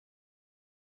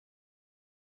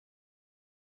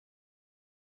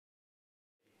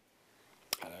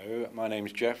Hello, my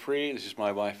name's Geoffrey, this is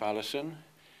my wife Alison,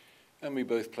 and we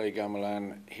both play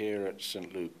gamelan here at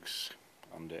St Luke's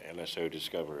under LSO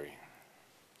Discovery.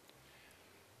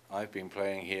 I've been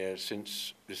playing here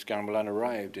since this gamelan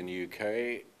arrived in the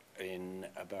UK in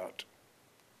about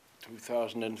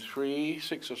 2003,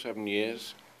 6 or 7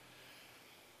 years.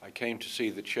 I came to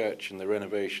see the church and the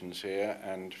renovations here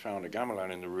and found a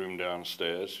gamelan in the room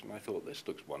downstairs, and I thought, this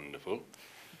looks wonderful.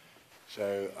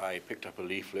 So I picked up a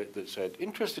leaflet that said,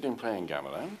 interested in playing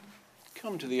gamelan?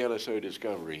 Come to the LSO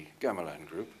Discovery Gamelan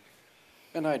group.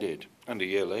 And I did. And a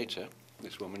year later,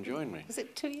 this woman joined me. Was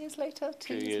it 2 years later?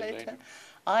 2 years later.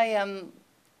 I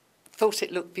thought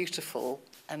it looked beautiful,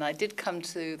 and I did come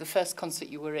to the first concert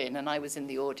you were in, and I was in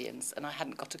the audience, and I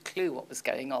hadn't got a clue what was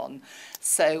going on.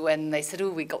 So when they said,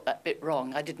 oh, we got that bit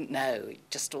wrong, I didn't know. It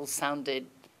just all sounded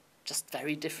just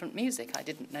very different music. I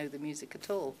didn't know the music at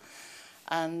all.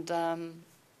 And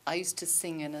I used to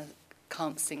sing in a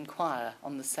can't sing choir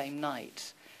on the same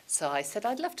night. So I said,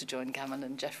 I'd love to join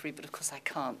Gamelan, Geoffrey, but of course I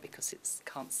can't because it's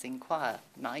can't sing choir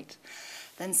night.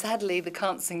 Then sadly, the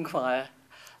can't sing choir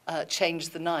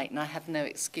changed the night, and I had no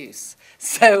excuse.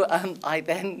 So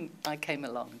I came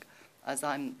along, as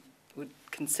I would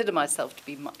consider myself to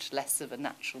be much less of a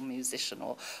natural musician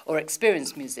or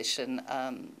experienced musician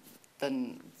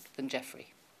than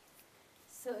Geoffrey.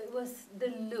 So it was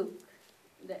the look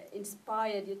that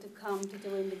inspired you to come to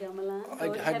join the gamelan?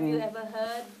 Or have you ever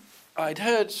heard? I'd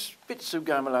heard bits of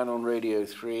gamelan on Radio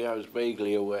 3. I was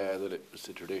vaguely aware that it was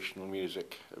the traditional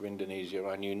music of Indonesia.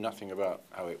 I knew nothing about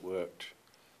how it worked,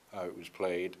 how it was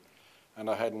played, and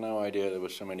I had no idea there were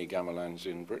so many gamelans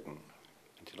in Britain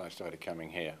until I started coming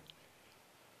here.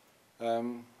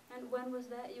 And when was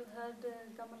that you heard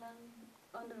gamelan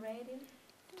on the radio?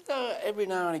 Every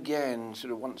now and again,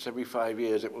 sort of once every 5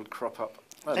 years, it will crop up.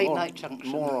 Well, Late Night Junction.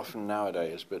 More often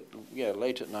nowadays, but yeah,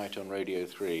 late at night on Radio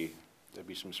 3, there'd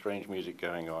be some strange music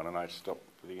going on, and I'd stop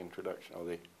for the introduction, or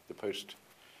the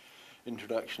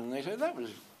post-introduction, and they said, that was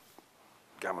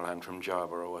gamelan from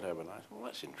Java or whatever, and I thought, well,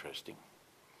 that's interesting.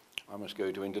 I must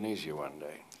go to Indonesia one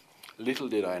day. Little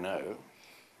did I know,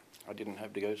 I didn't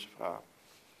have to go so far.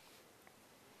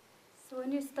 So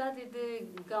when you studied the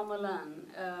gamelan,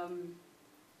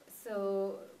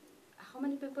 so how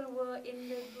many people were in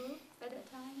the group at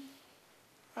that time?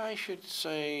 I should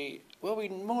say, well, we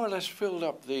more or less filled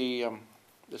up the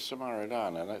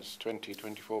Samaradana, that's 20,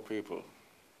 24 people.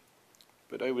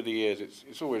 But over the years,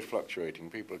 it's always fluctuating.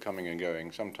 People are coming and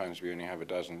going. Sometimes we only have a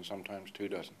dozen, sometimes 2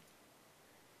 dozen.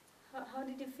 How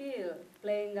did you feel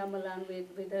playing gamelan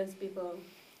with those people?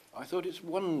 I thought it's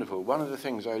wonderful. One of the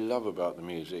things I love about the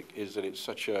music is that it's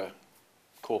such a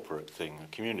corporate thing, a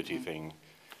community thing.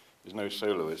 There's no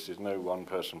soloist, there's no one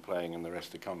person playing and the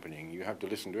rest accompanying. You have to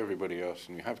listen to everybody else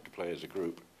and you have to play as a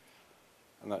group.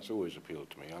 And that's always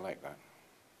appealed to me. I like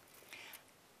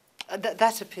that.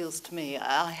 That appeals to me.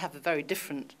 I have a very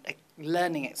different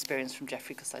learning experience from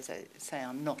Geoffrey because I say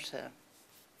I'm not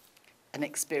an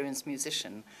experienced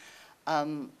musician.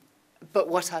 But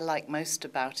what I like most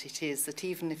about it is that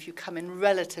even if you come in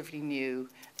relatively new,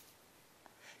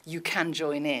 you can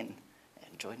join in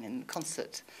the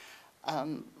concert.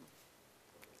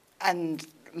 And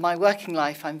my working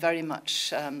life, I'm very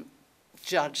much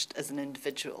judged as an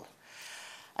individual.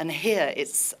 And here,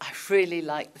 I really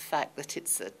like the fact that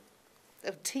it's a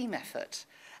team effort.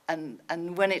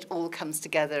 And when it all comes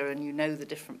together and you know the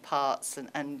different parts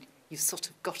and you've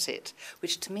sort of got it,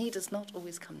 which to me does not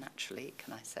always come naturally,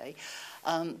 can I say.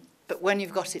 But when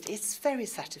you've got it, it's very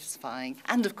satisfying.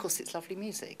 And of course, it's lovely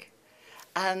music.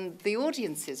 And the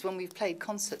audiences, when we've played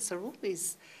concerts, are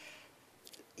always...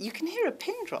 You can hear a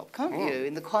pin drop, can't you,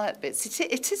 in the quiet bits.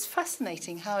 It is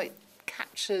fascinating how it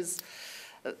captures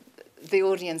the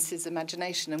audience's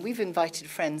imagination. And we've invited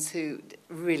friends who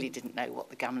really didn't know what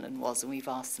the gamelan was, and we've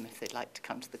asked them if they'd like to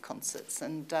come to the concerts.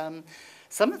 And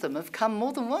some of them have come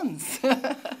more than once.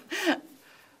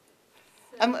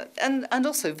 And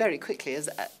also, very quickly,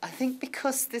 I think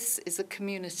because this is a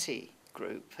community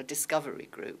group, a discovery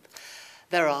group,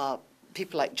 there are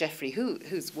people like Geoffrey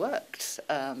who's worked...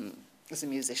 as a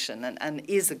musician and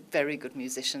is a very good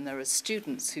musician. There are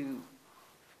students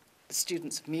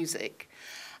of music,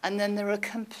 and then there are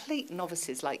complete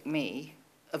novices like me,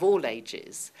 of all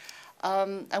ages,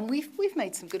 and we've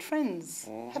made some good friends,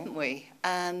 haven't we?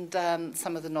 And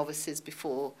some of the novices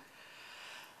before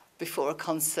a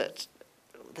concert,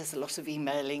 there's a lot of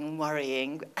emailing and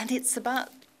worrying, and it's about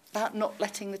not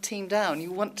letting the team down.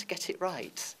 You want to get it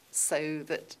right so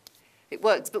that it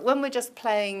works. But when we're just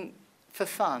playing for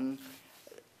fun,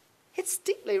 it's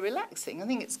deeply relaxing. I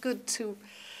think it's good to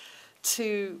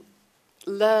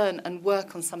learn and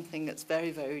work on something that's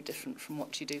very, very different from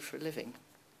what you do for a living.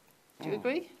 Do you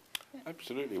agree?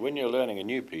 Absolutely. When you're learning a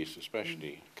new piece,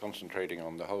 especially, concentrating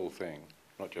on the whole thing,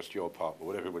 not just your part, but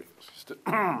what everybody else is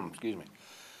excuse me,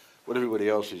 what everybody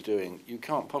else is doing, you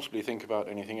can't possibly think about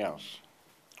anything else,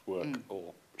 work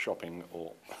or shopping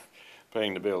or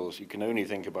paying the bills. You can only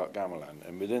think about gamelan.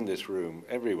 And within this room,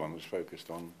 everyone was focused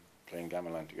on playing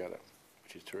gamelan together,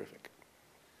 which is terrific.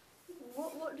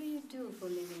 What do you do for a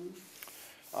living?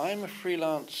 I'm a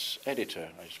freelance editor,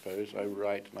 I suppose. I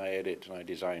write and I edit and I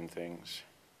design things.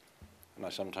 And I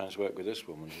sometimes work with this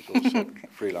woman who's also a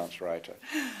freelance writer.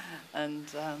 And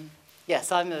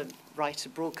yes, I'm a writer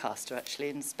broadcaster actually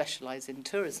and specialise in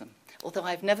tourism. Although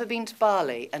I've never been to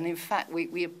Bali, and in fact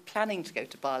we are planning to go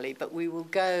to Bali, but we will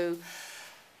go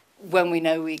when we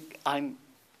know I'm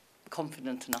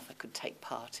confident enough I could take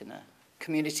part in a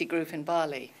community group in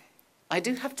Bali. I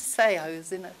do have to say I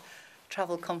was in a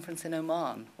travel conference in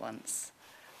Oman once,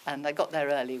 and I got there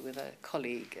early with a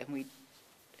colleague, and we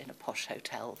in a posh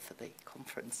hotel for the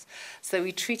conference. So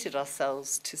we treated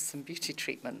ourselves to some beauty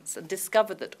treatments and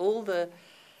discovered that all the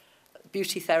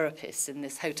beauty therapists in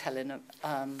this hotel in,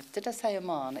 did I say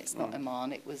Oman? It's not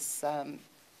Oman, it was,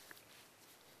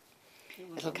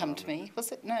 it'll come to me.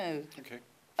 Was it? No. Okay.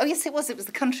 Oh, yes, it was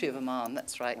the country of Oman,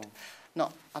 that's right.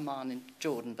 Not Amman in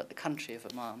Jordan, but the country of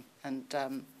Oman.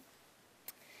 And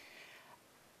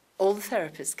all the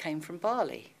therapists came from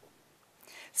Bali.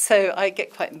 So I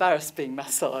get quite embarrassed being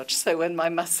massaged. So when my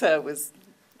masseur was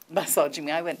massaging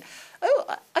me, I went,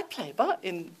 oh, I play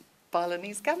in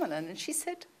Balinese Gamelan. And she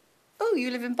said, oh, you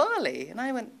live in Bali? And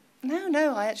I went,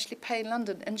 no, I actually play in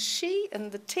London. And she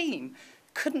and the team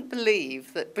couldn't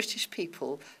believe that British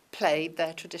people played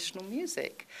their traditional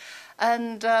music.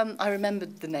 And I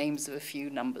remembered the names of a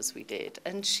few numbers we did.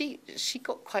 And she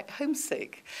got quite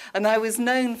homesick. And I was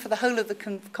known for the whole of the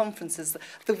conference as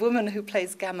the woman who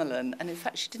plays gamelan. And in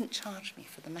fact, she didn't charge me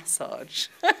for the massage.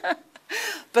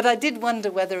 But I did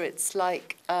wonder whether it's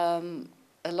like a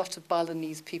lot of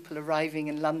Balinese people arriving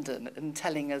in London and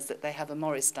telling us that they have a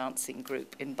Morris dancing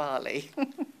group in Bali.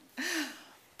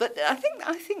 But I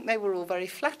think they were all very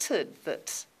flattered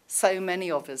that so many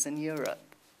of us in Europe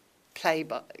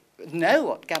know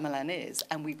what gamelan is,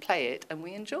 and we play it and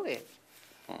we enjoy it.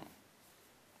 Wow.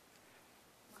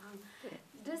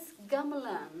 Does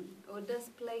gamelan, or does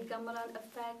play gamelan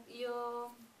affect your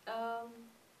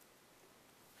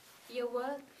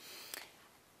work?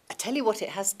 I tell you what it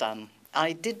has done.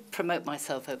 I did promote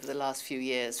myself over the last few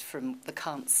years from the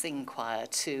can't sing choir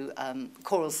to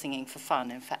choral singing for fun.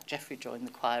 In fact, Geoffrey joined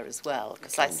the choir as well.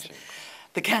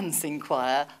 The can sing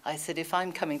choir, I said, if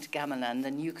I'm coming to gamelan,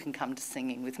 then you can come to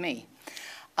singing with me.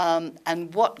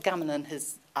 And what gamelan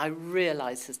I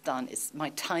realise has done is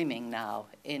my timing now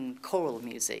in choral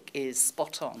music is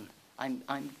spot on.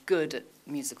 I'm good at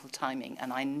musical timing,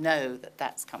 and I know that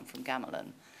that's come from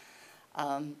gamelan.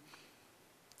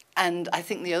 And I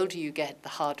think the older you get, the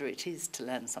harder it is to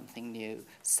learn something new.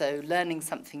 So learning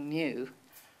something new,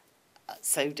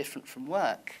 so different from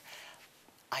work,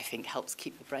 I think helps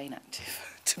keep the brain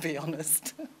active, to be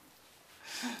honest.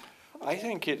 I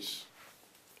think it's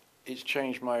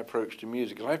changed my approach to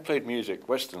music. I've played music,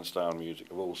 Western style music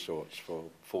of all sorts for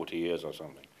 40 years or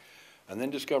something. And then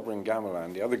discovering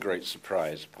gamelan, the other great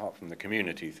surprise, apart from the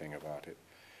community thing about it,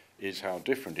 is how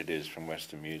different it is from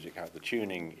Western music, how the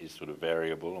tuning is sort of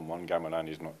variable, and one gamelan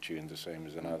is not tuned the same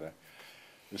as another.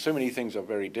 And so many things are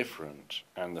very different,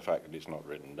 and the fact that it's not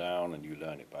written down and you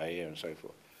learn it by ear and so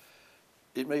forth.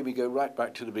 It made me go right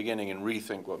back to the beginning and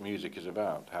rethink what music is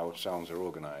about, how sounds are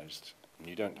organised. And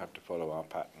you don't have to follow our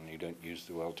pattern, you don't use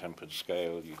the well-tempered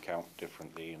scale, you count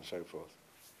differently and so forth.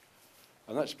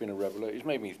 And that's been a revelation. It's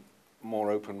made me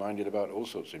more open-minded about all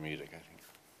sorts of music, I think.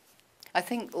 I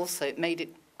think also it made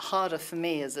it harder for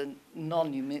me as a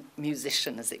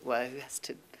non-musician, as it were, who has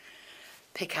to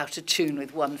pick out a tune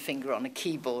with one finger on a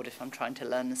keyboard if I'm trying to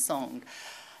learn a song.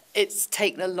 It's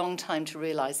taken a long time to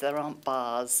realise there aren't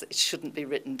bars, it shouldn't be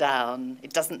written down,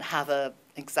 it doesn't have an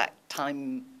exact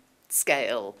time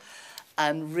scale.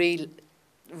 And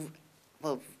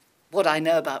what I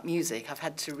know about music, I've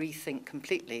had to rethink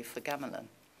completely for gamelan.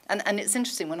 And it's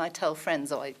interesting when I tell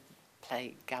friends, oh, I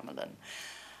play gamelan,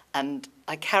 and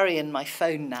I carry in my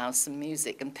phone now some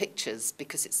music and pictures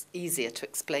because it's easier to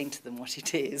explain to them what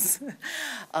it is.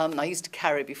 I used to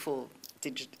carry before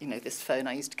this phone,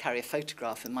 I used to carry a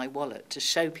photograph in my wallet to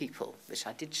show people, which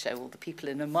I did show all the people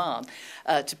in Oman,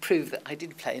 to prove that I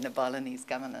did play in a Balinese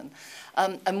gamelan.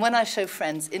 And when I show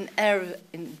friends,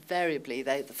 invariably,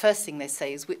 the first thing they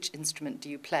say is, which instrument do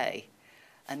you play?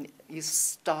 And you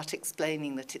start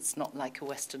explaining that it's not like a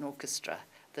Western orchestra,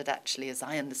 that actually, as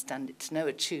I understand it, to know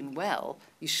a tune well,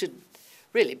 you should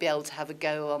really be able to have a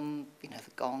go on, you know,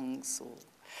 the gongs or,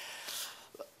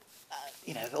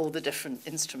 you know, all the different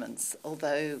instruments.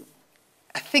 Although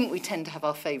I think we tend to have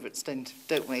our favourites,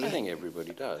 don't we? I think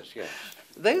everybody does, yes.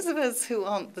 Those of us who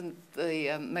aren't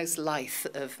the most lithe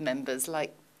of members,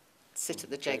 like sit at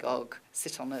the jegog,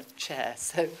 sit on a chair.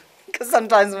 So, because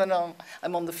sometimes when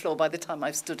I'm on the floor, by the time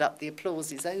I've stood up, the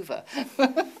applause is over.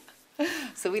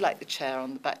 So we like the chair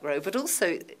on the back row. But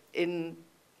also in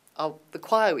the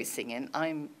choir we sing in,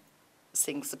 I'm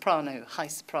sing soprano, high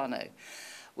soprano,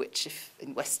 which if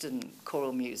in Western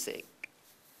choral music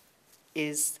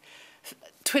is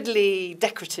twiddly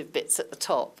decorative bits at the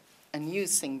top, and you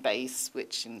sing bass,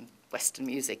 which in Western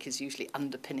music is usually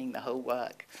underpinning the whole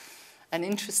work. And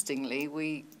interestingly,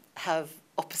 we have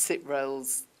opposite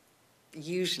roles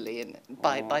usually, and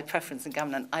by preference in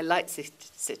gamelan. I like to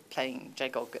sit playing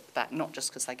jegog at the back, not just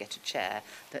because I get a chair,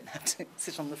 don't have to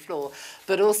sit on the floor,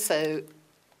 but also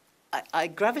I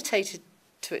gravitated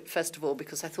to it first of all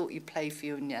because I thought you play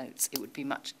fewer notes, it would be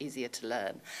much easier to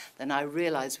learn. Then I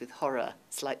realised with horror,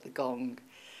 it's like the gong,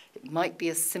 it might be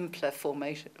a simpler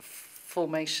formation,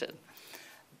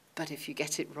 but if you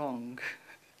get it wrong,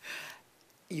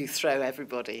 you throw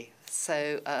everybody.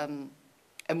 So,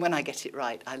 and when I get it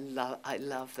right, I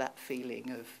love that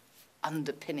feeling of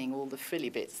underpinning all the frilly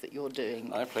bits that you're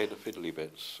doing. I play the fiddly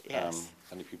bits, yes.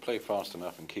 And if you play fast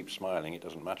enough and keep smiling, it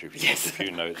doesn't matter if you yes. get a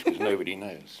few notes, because nobody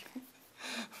knows.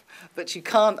 But you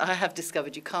can't, I have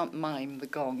discovered, you can't mime the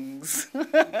gongs.